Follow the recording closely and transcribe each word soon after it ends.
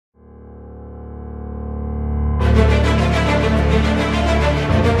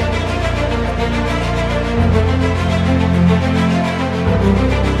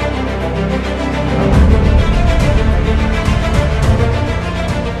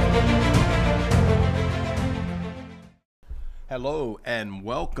Hello and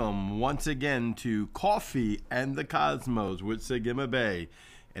welcome once again to Coffee and the Cosmos with Sagima Bay.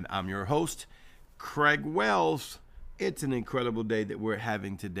 And I'm your host, Craig Wells. It's an incredible day that we're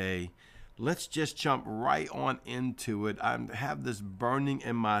having today. Let's just jump right on into it. I have this burning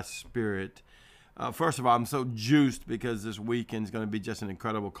in my spirit. First of all, I'm so juiced because this weekend is going to be just an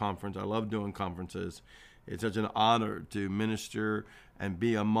incredible conference. I love doing conferences. It's such an honor to minister and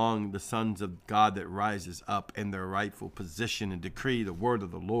be among the sons of God that rises up in their rightful position and decree the word of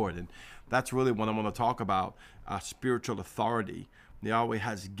the Lord. And that's really what I want to talk about, spiritual authority. Yahweh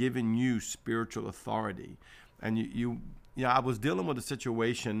has given you spiritual authority. And I was dealing with a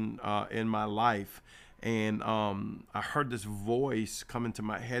situation in my life, and I heard this voice come into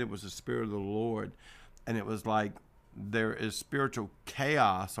my head. It was the Spirit of the Lord, and it was like, there is spiritual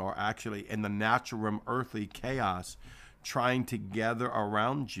chaos, or actually in the natural realm, earthly chaos, trying to gather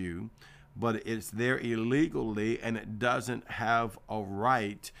around you, but it's there illegally and it doesn't have a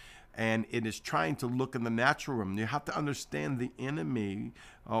right, and it is trying to look in the natural realm. You have to understand the enemy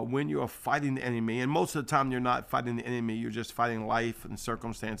when you are fighting the enemy, and most of the time you're not fighting the enemy, you're just fighting life and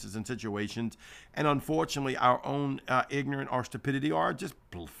circumstances and situations, and unfortunately our own ignorance or stupidity or just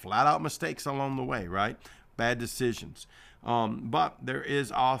flat out mistakes along the way, right? Bad decisions. But there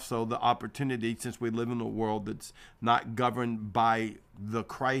is also the opportunity, since we live in a world that's not governed by the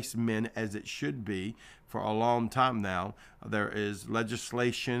Christ men as it should be for a long time now. There is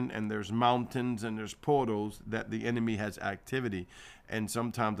legislation, and there's mountains, and there's portals that the enemy has activity, and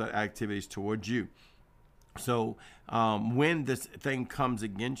sometimes that activity is towards you. So when this thing comes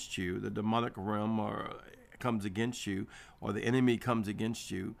against you, the demonic realm or comes against you, or the enemy comes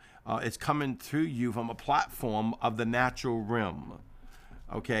against you, it's coming through you from a platform of the natural realm.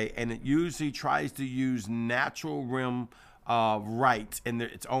 Okay, and it usually tries to use natural realm rights in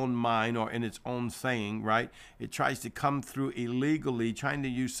its own mind or in its own saying, right? It tries to come through illegally, trying to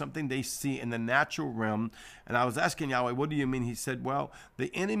use something they see in the natural realm. And I was asking Yahweh, what do you mean? He said, well, the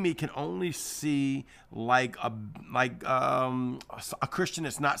enemy can only see like a Christian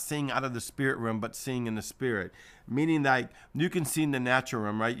that's not seeing out of the spirit realm, but seeing in the spirit. Meaning that you can see in the natural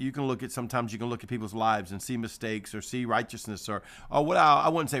realm, right? You can look at, sometimes you can look at people's lives and see mistakes or see righteousness or what I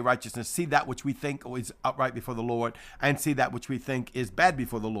wouldn't say righteousness, see that which we think is upright before the Lord, and see that which we think is bad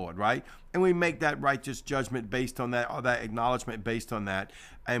before the Lord, right? And we make that righteous judgment based on that, or that acknowledgement based on that.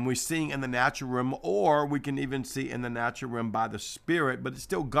 And we're seeing in the natural realm, or we can even see in the natural realm by the spirit, but it's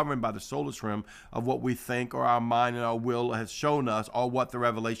still governed by the soulless realm of what we think or our mind and our will has shown us, or what the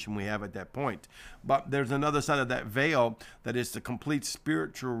revelation we have at that point. But there's another side of that veil that is the complete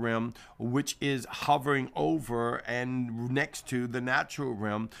spiritual realm, which is hovering over and next to the natural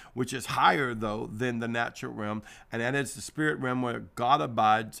realm, which is higher though than the natural realm. And that is the spirit realm where God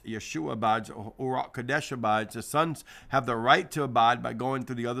abides, Yeshua abides, Ruach Kadesh abides. The sons have the right to abide by going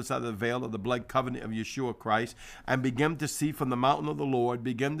through the other side of the veil of the blood covenant of Yeshua Christ, and begin to see from the mountain of the Lord,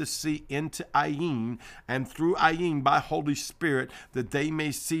 begin to see into Ayin, and through Ayin by Holy Spirit, that they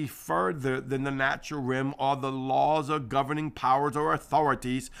may see further than the natural realm or the laws or governing powers or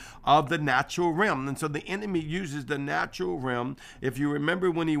authorities of the natural realm. And so the enemy uses the natural realm. If you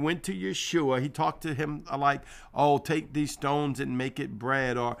remember when he went to Yeshua, he talked to him like, oh, take these stones and make it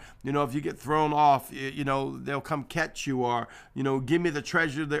bread, or, if you get thrown off, they'll come catch you, or, give me the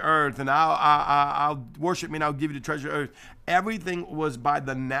treasure of the earth and I'll worship me and I'll give you the treasure of the earth. Everything was by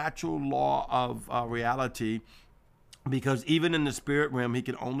the natural law of reality, because even in the spirit realm, he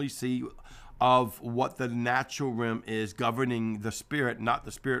could only see of what the natural realm is governing the spirit, not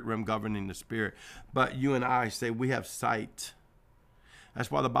the spirit realm governing the spirit. But you and I say we have sight.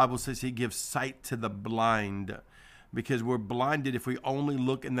 That's why the Bible says he gives sight to the blind, because we're blinded if we only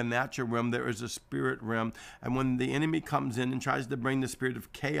look in the natural realm. There is a spirit realm. And when the enemy comes in and tries to bring the spirit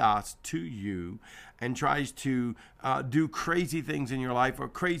of chaos to you and tries to do crazy things in your life or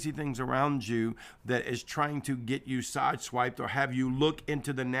crazy things around you, that is trying to get you sideswiped or have you look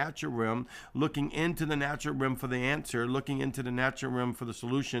into the natural realm, looking into the natural realm for the answer, looking into the natural realm for the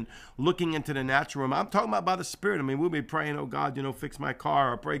solution, looking into the natural realm. I'm talking about by the Spirit. I mean, we'll be praying, oh God, fix my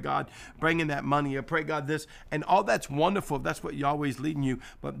car, or pray God, bring in that money, or pray God this, and all that's wonderful. That's what Yahweh's leading you.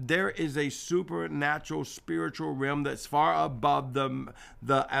 But there is a supernatural spiritual realm that's far above the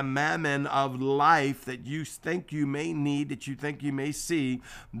mammon of life that you think you may need, that you think you may see,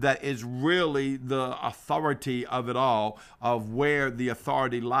 that is really the authority of it all, of where the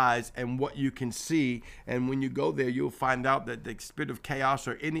authority lies and what you can see. And when you go there, you'll find out that the spirit of chaos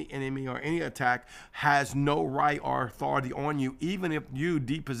or any enemy or any attack has no right or authority on you, even if you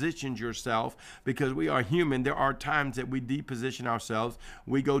depositioned yourself, because we are human. There are times times that we deposition ourselves.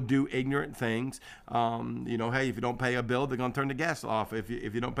 We go do ignorant things. Hey, if you don't pay a bill, they're going to turn the gas off. If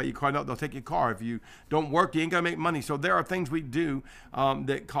you don't pay your car note, they'll take your car. If you don't work, you ain't going to make money. So there are things we do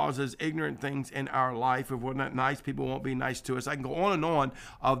that causes ignorant things in our life. If we're not nice, people won't be nice to us. I can go on and on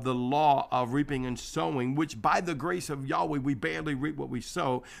of the law of reaping and sowing, which by the grace of Yahweh, we barely reap what we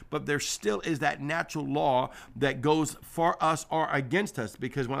sow, but there still is that natural law that goes for us or against us,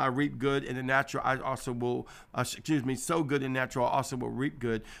 because when I reap good in the natural, I also will, sow good in natural, I also will reap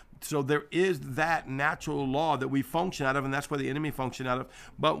good. So there is that natural law that we function out of, and that's where the enemy function out of.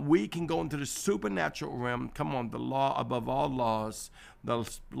 But we can go into the supernatural realm. Come on, the law above all laws, the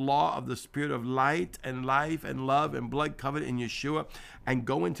law of the spirit of light and life and love and blood covered in Yeshua, and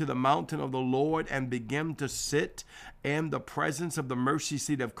go into the mountain of the Lord and begin to sit in the presence of the mercy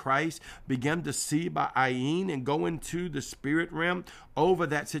seat of Christ, begin to see by Ayin and go into the spirit realm over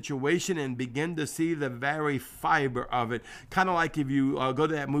that situation and begin to see the very fiber of it. Kind of like if you go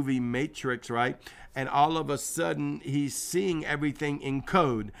to that movie Matrix, right? And all of a sudden he's seeing everything in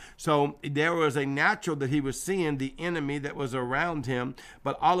code. So there was a natural that he was seeing, the enemy that was around him,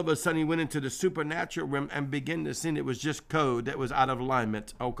 but all of a sudden he went into the supernatural realm and began to see it was just code that was out of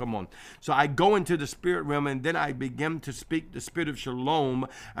alignment. Oh, come on. So I go into the spirit realm and then I begin to speak the spirit of shalom,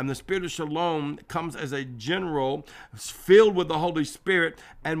 and the spirit of shalom comes as a general filled with the Holy Spirit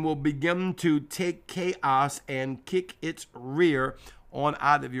and will begin to take chaos and kick its rear on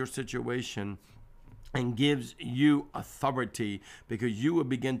out of your situation, and gives you authority, because you will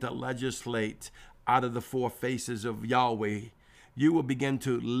begin to legislate out of the four faces of Yahweh. You will begin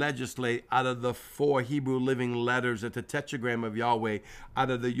to legislate out of the four Hebrew living letters at the tetragram of Yahweh, out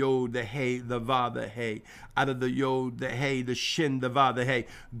of the Yod, the Hey, the Va, the Hey, out of the Yod, the Hey, the Shin, the Va, the Hey,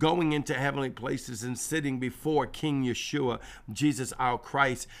 going into heavenly places and sitting before King Yeshua, Jesus our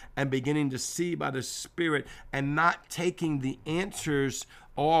Christ, and beginning to see by the Spirit and not taking the answers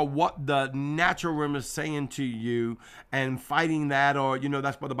or what the natural realm is saying to you and fighting that, or,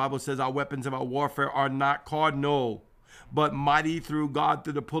 that's what the Bible says, our weapons of our warfare are not carnal, but mighty through God,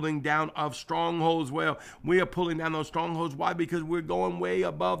 through the pulling down of strongholds. Well, we are pulling down those strongholds. Why? Because we're going way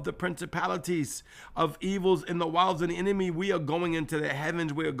above the principalities of evils and the wiles of the enemy. We are going into the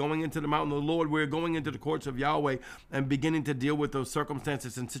heavens. We are going into the mountain of the Lord. We're going into the courts of Yahweh and beginning to deal with those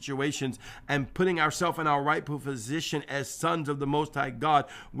circumstances and situations and putting ourselves in our rightful position as sons of the Most High God.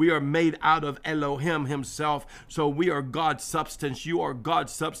 We are made out of Elohim himself. So we are God's substance. You are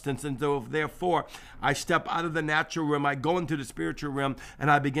God's substance. And so therefore, I step out of the natural realm. I go into the spiritual realm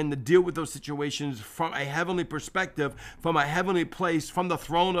and I begin to deal with those situations from a heavenly perspective, from a heavenly place, from the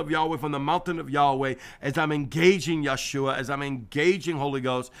throne of Yahweh, from the mountain of Yahweh, as I'm engaging Yeshua, as I'm engaging Holy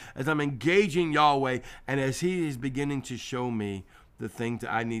Ghost, as I'm engaging Yahweh, and as he is beginning to show me the things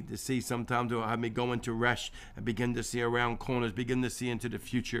that I need to see. Sometimes it'll have me go into Resh and begin to see around corners, begin to see into the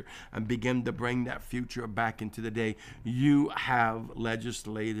future, and begin to bring that future back into the day. You have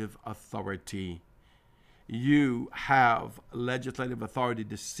legislative authority. You have legislative authority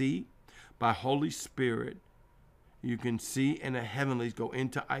to see by Holy Spirit. You can see in the heavenlies, go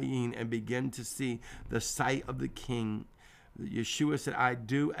into Ayin and begin to see the sight of the King. Yeshua said, I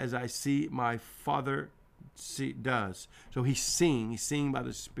do as I see my Father does. So he's seeing by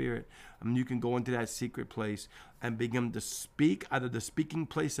the Spirit. You can go into that secret place and begin to speak out of the speaking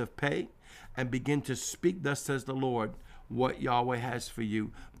place of pay and begin to speak, thus says the Lord, what Yahweh has for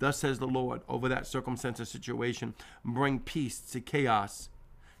you. Thus says the Lord, over that circumstance or situation. Bring peace to chaos.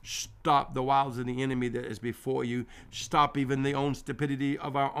 Stop the wiles of the enemy that is before you. Stop even the own stupidity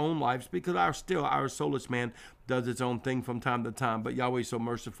of our own lives, because our soulless man does its own thing from time to time. But Yahweh is so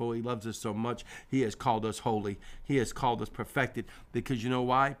merciful. He loves us so much. He has called us holy. He has called us perfected, because you know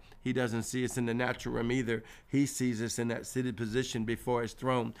why? He doesn't see us in the natural realm either. He sees us in that seated position before his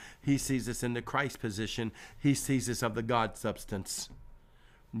throne. He sees us in the Christ position. He sees us of the God substance.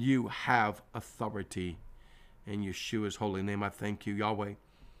 You have authority in Yeshua's holy name. I thank you, Yahweh.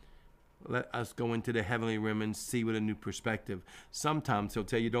 Let us go into the heavenly realm and see with a new perspective. Sometimes he'll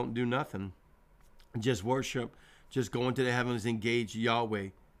tell you don't do nothing. Just worship. Just go into the heavens, engage Yahweh.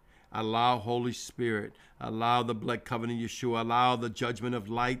 Allow Holy Spirit. Allow the blood covenant Yeshua. Allow the judgment of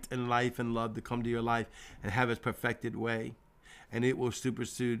light and life and love to come to your life and have its perfected way. And it will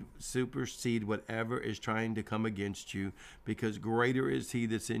supersede whatever is trying to come against you, because greater is he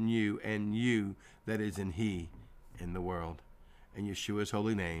that's in you and you that is in he in the world. In Yeshua's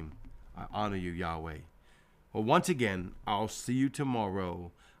holy name, I honor you, Yahweh. Well, once again, I'll see you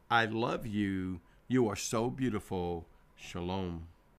tomorrow. I love you. You are so beautiful. Shalom.